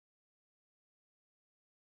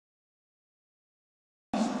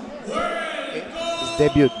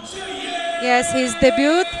debut. Yes, his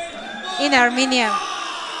debut in Armenia.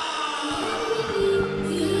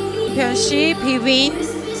 Championship, he wins.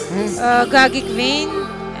 Gagik win,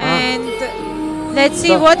 and let's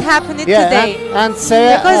see what happened today. And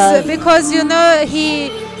say because you know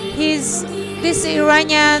this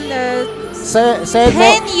Iranian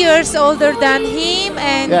 10 years older than him,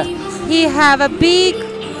 and he have a big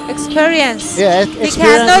experience. He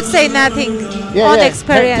cannot say nothing on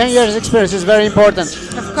experience. 10 years experience is very important.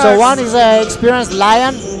 Of course. So one is an experienced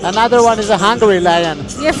lion, another one is a hungry lion.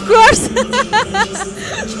 Yeah, of course.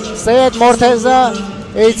 Seyed Morteza,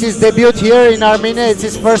 it's his debut here in Armenia. It's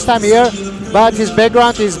his first time here, but his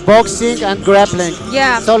background is boxing and grappling.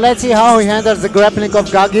 Yeah. So let's see how he handles the grappling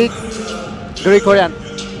of Gagik Grigoryan.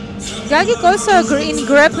 Gagik also in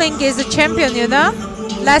grappling is a champion, you know.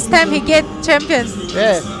 Last time he get champion.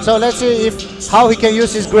 Yeah. So let's see how he can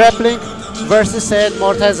use his grappling versus Seyed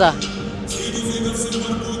Morteza.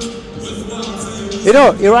 You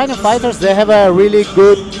know, Iranian fighters, they have a really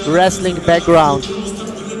good wrestling background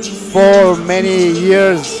for many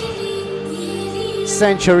years,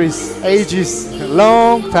 centuries, ages,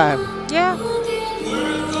 long time. Yeah.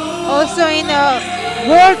 Also in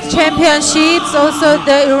world championships, also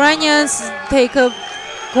the Iranians take a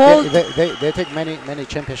gold. They take many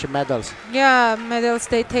championship medals. Yeah, medals.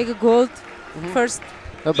 They take a gold first.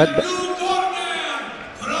 No, but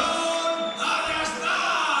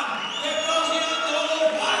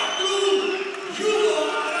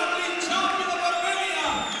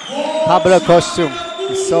Pablo costume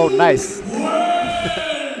is so nice.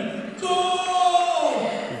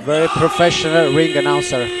 Very professional ring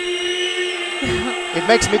announcer. It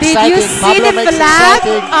makes me exciting. Did you see Pablo the flag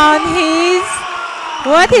on his?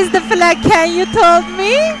 What is the flag? Can you tell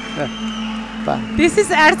me? This is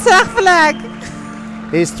Artsakh flag.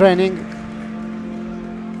 He's training.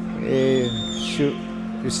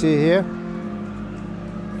 You see here?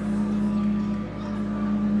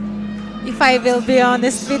 If I will be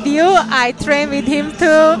honest with you, I trained with him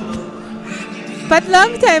too. But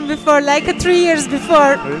long time before, like 3 years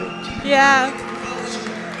before. Really? Yeah.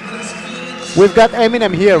 We've got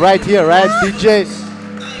Eminem here, right? DJ.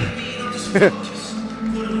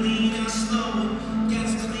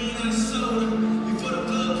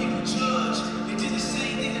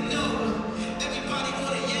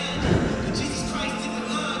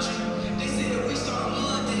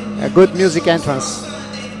 A good music entrance.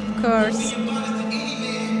 Of course.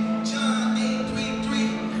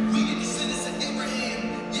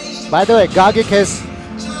 By the way, Gagik has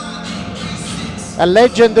a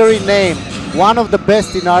legendary name, one of the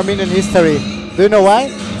best in Armenian history. Do you know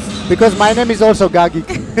why? Because my name is also Gagik.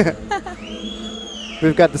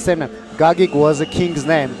 We've got the same name. Gagik was a king's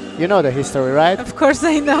name. You know the history, right? Of course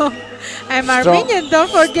I know. I'm Armenian,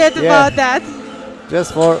 don't forget about that.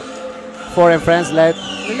 Just for foreign friends, let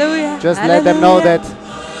them know that.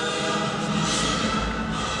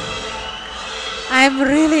 I'm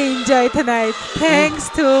really enjoy tonight. Thanks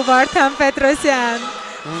to Vartan Petrosyan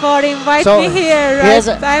for inviting me here.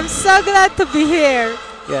 I'm so glad to be here.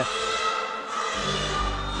 Yeah.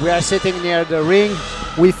 We are sitting near the ring.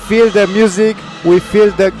 We feel the music. We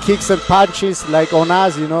feel the kicks and punches like on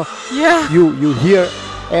us, you know. Yeah. You hear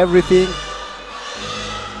everything.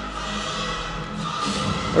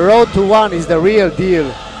 Road to One is the real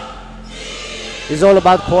deal. It's all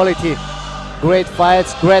about quality. Great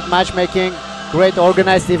fights, great matchmaking, great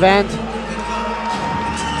organized event. Oh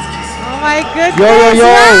my goodness. Yo.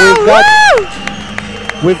 Wow.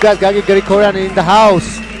 We've got Gagik Grigoryan in the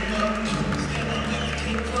house.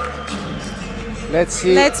 Let's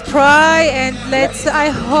see. Let's pray and I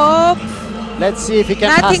hope. Let's see if he can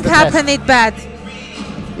pass nothing the happening bad.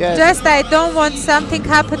 Yes. Just I don't want something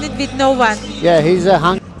happening with no one. Yeah, he's a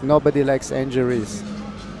hung. Nobody likes injuries.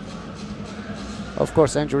 Of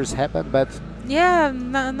course, injuries happen, but yeah,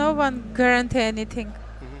 no one guarantee anything.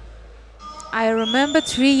 I remember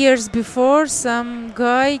 3 years before, some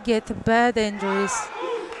guy get bad injuries.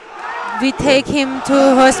 We take him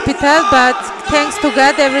to hospital, but thanks to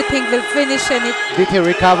God, everything will finish. And it. Did he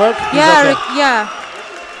recover? Yeah, yeah.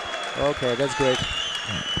 Okay, that's great.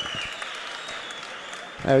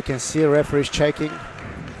 Now you can see referees checking.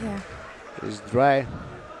 Yeah. It's dry.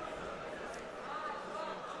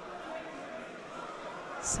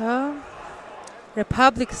 So,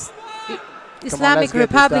 Islamic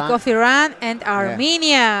Republic of Iran and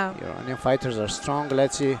Armenia. Yeah. Iranian fighters are strong.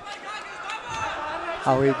 Let's see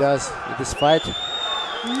how he does with this fight.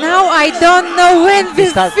 Now I don't know when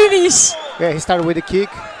we'll finish. Yeah, he started with a kick.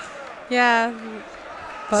 Yeah.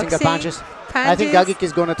 Boxing, single punches. I think Gagik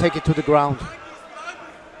is going to take it to the ground.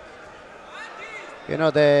 You know,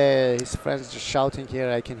 his friends just shouting here.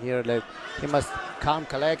 I can hear that he must calm,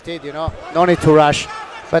 collected. You know, no need to rush.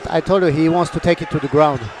 But I told you he wants to take it to the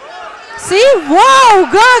ground. See? Wow,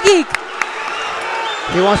 Gagik!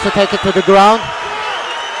 He wants to take it to the ground.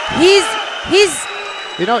 He's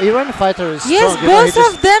You know, Iranian fighter is yes, strong. both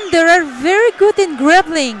of them, they are very good in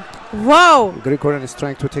grappling. Wow. Grigoryan is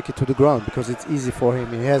trying to take it to the ground because it's easy for him.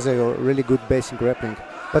 He has a really good base in grappling.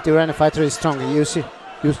 But Iranian fighter is strong. You see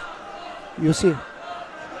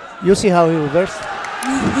how he reversed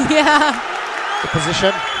Yeah. the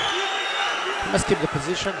position. He must keep the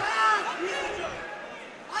position.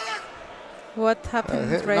 What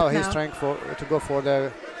happened right no, now? he's trying to go for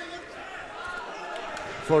the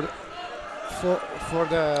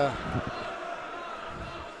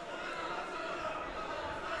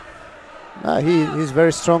he's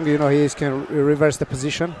very strong, you know, he can reverse the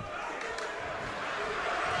position.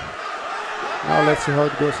 Now let's see how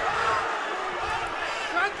it goes.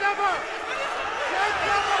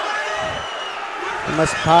 He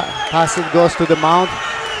must pass it, goes to the mount.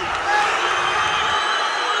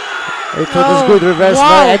 It was good reverse, wow.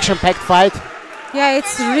 very action-packed fight. Yeah,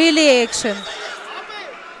 it's really action.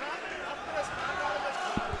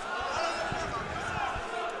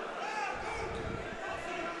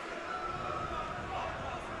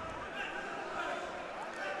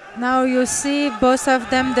 Now you see both of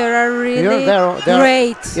them, they are really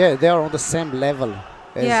great. Yeah, they are on the same level.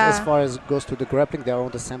 As far as goes to the grappling, they are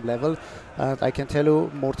on the same level. And I can tell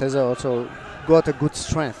you, Morteza also got a good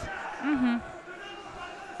strength. Mm-hmm.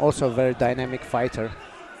 Also a very dynamic fighter.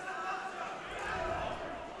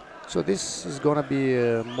 So this is gonna be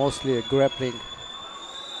mostly a grappling.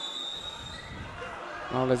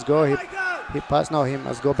 Now let's go. He passed. Now he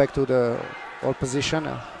must go back to the old position,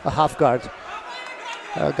 a half guard.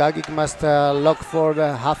 Gagik must look for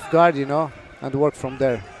the half guard, you know, and work from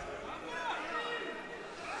there.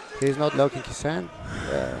 He's not locking his hand.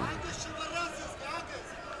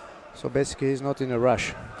 So basically he's not in a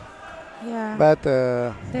rush. Yeah. But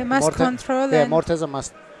they must control. Yeah, Morteza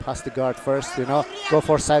must pass the guard first, you know, go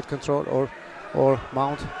for side control or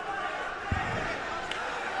mount.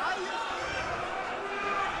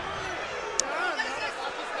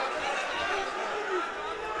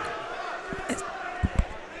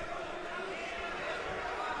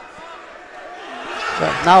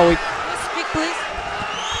 Now we speak, please.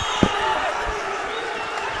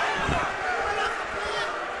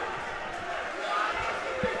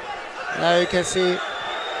 Now you can see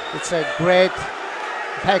it's a great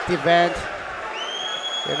packed event.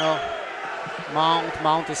 You know,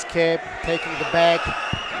 mount escape, taking the back.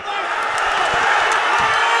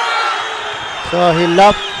 So he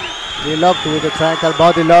locked with the triangle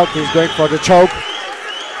body lock. He's going for the choke.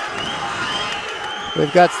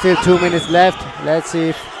 We've got still 2 minutes left. Let's see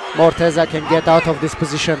if Morteza can get out of this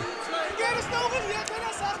position.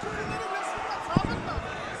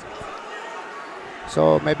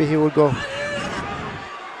 So maybe he will go.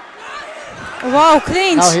 Wow,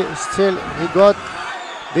 clinch! Now he got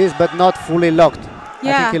this, but not fully locked.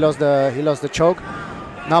 Yeah. I think he lost the choke.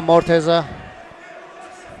 Now Morteza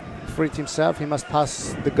freed himself. He must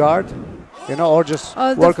pass the guard, you know, or just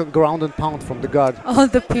work on ground and pound from the guard. All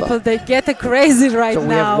the people, they get crazy right now. So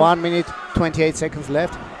we have 1 minute 28 seconds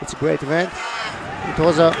left. It's a great event. It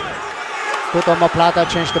was a good omoplata,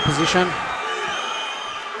 changed the position.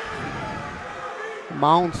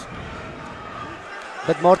 Mount.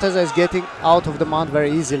 But Morteza is getting out of the mount very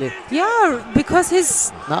easily. Yeah, because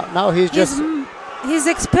his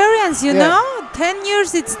experience, you know, 10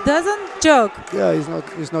 years, it doesn't joke. Yeah,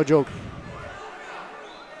 it's no joke.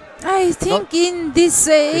 I think in this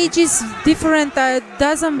age is different.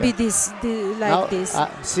 Doesn't be this like this.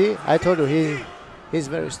 See, I told you he's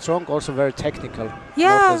very strong, also very technical.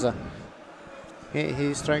 Yeah. Morteza.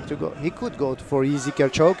 He's trying to go. He could go for easy kill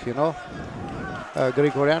choke, you know.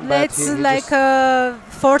 Grigoryan, but let's like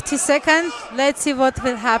 40 seconds. Let's see what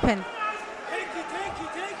will happen.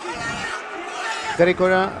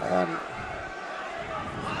 Grigoryan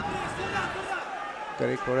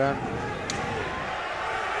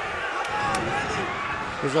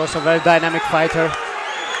is also a very dynamic fighter.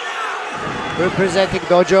 Representing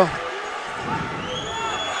Dojo.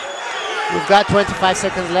 We've got 25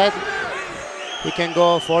 seconds left. He can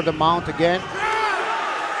go for the mount again.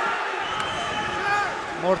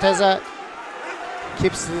 Morteza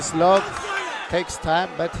keeps his lock, takes time,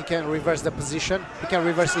 but he can reverse the position. He can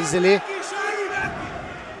reverse easily.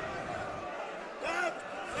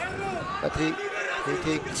 But he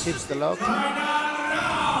keeps the lock.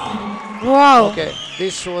 Wow. Okay,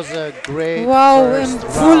 this was a great and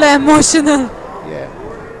full round. Emotional. Yeah.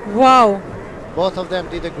 Wow. Both of them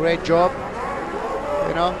did a great job.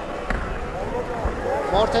 You know,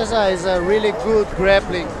 Morteza is a really good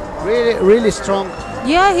grappling, really strong.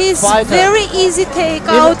 Yeah, he's fighter. very easy take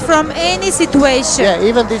out from any situation. Yeah,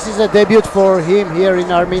 even this is a debut for him here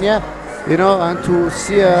in Armenia, you know, and to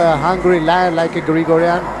see a hungry lion like a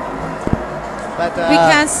Grigoryan. But we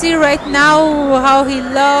can see right now how he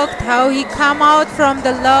locked, how he come out from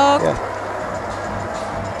the lock. Yeah.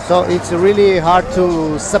 So it's really hard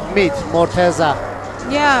to submit Morteza.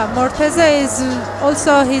 Yeah, Morteza is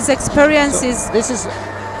also his experiences. So this is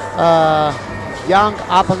a young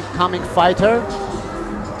up-and-coming fighter,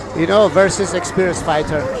 you know, versus experienced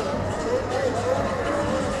fighter.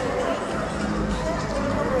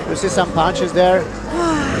 You see some punches there.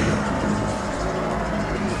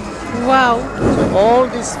 Wow. So all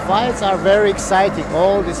these fights are very exciting,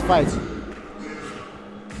 all these fights.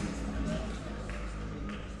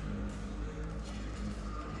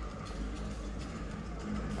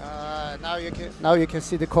 Now you can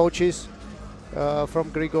see the coaches from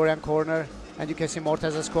Grigoryan corner, and you can see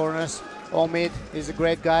Morteza's corners. Omid is a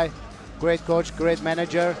great guy, great coach, great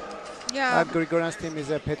manager. Yeah. Grigoryan's team is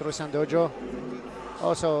a Petrosyan Dojo.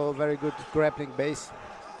 Also very good grappling base.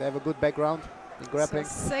 They have a good background in grappling.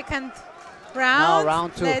 So second round. Now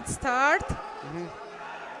round 2. Let's start.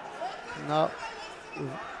 Now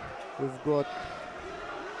we've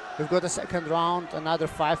got a second round, another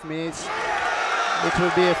 5 minutes. It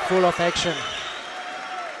will be full of action.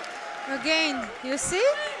 Again, you see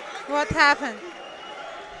what happened?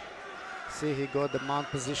 See, he got the mount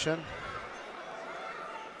position.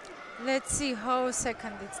 Let's see how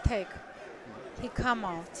second it take. He come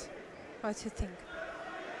out. What do you think?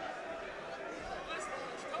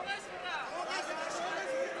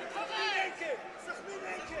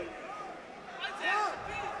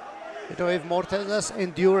 You know, if Morteza's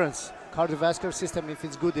endurance, cardiovascular system, if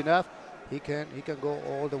it's good enough, he can go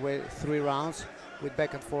all the way 3 rounds with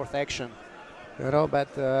back and forth action. You know, but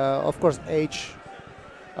of course age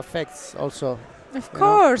affects also. Of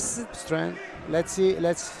course. Strength. Let's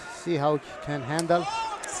see how he can handle.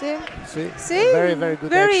 See? Very good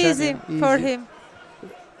very action. easy for him.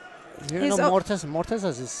 You know,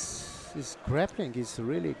 Morteza's his grappling is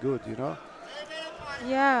really good, you know.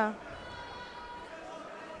 Yeah.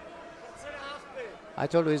 I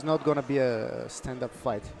told you it's not gonna be a stand-up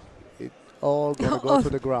fight. It all gonna go to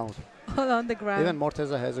the ground. All on the ground. Even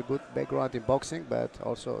Morteza has a good background in boxing, but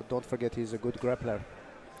also don't forget he's a good grappler.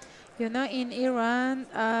 You know, in Iran,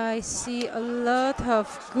 I see a lot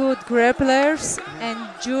of good grapplers and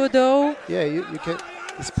judo. Yeah, you can,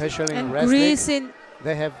 especially in and wrestling. Greece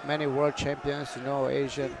They have many world champions, you know,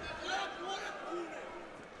 Asian.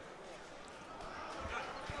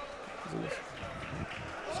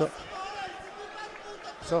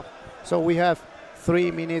 So we have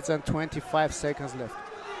 3 minutes and 25 seconds left.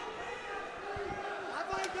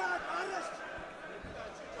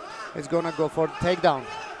 It's gonna go for the takedown.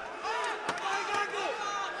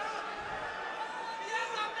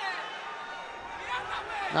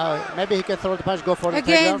 Now maybe he can throw the punch, go for the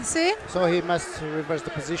takedown. again. See, So he must reverse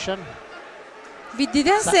the position. we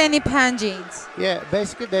didn't see any punchings. Yeah,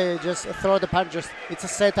 basically they just throw the punch. It's a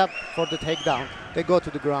setup for the takedown. They go to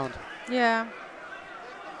the ground. Yeah.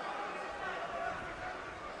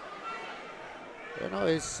 You know,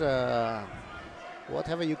 it's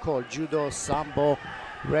whatever you call judo, sambo,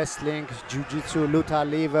 wrestling, jiu-jitsu, luta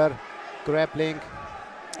livre, grappling.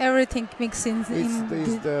 Everything mixing.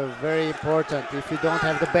 It's the very important. If you don't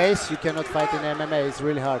have the base, you cannot fight in MMA. It's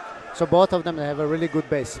really hard. So both of them have a really good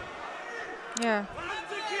base. Yeah.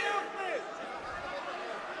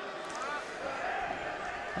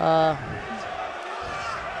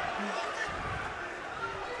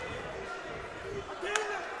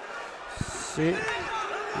 See,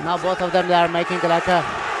 now both of them they are making like a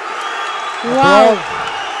Wow.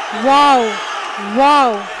 Wow.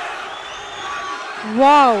 Wow.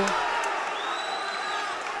 Wow.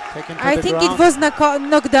 taken to I the think ground. it was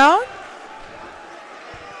knocked down.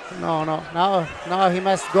 No. Now he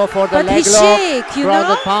must go for the But he leg lock, shake, you grounded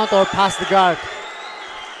know? pound, or pass the guard.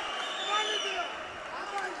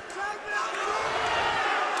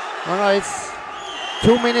 No, it's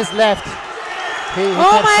 2 minutes left. He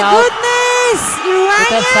Oh taps my out. goodness! He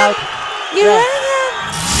taps out. Iran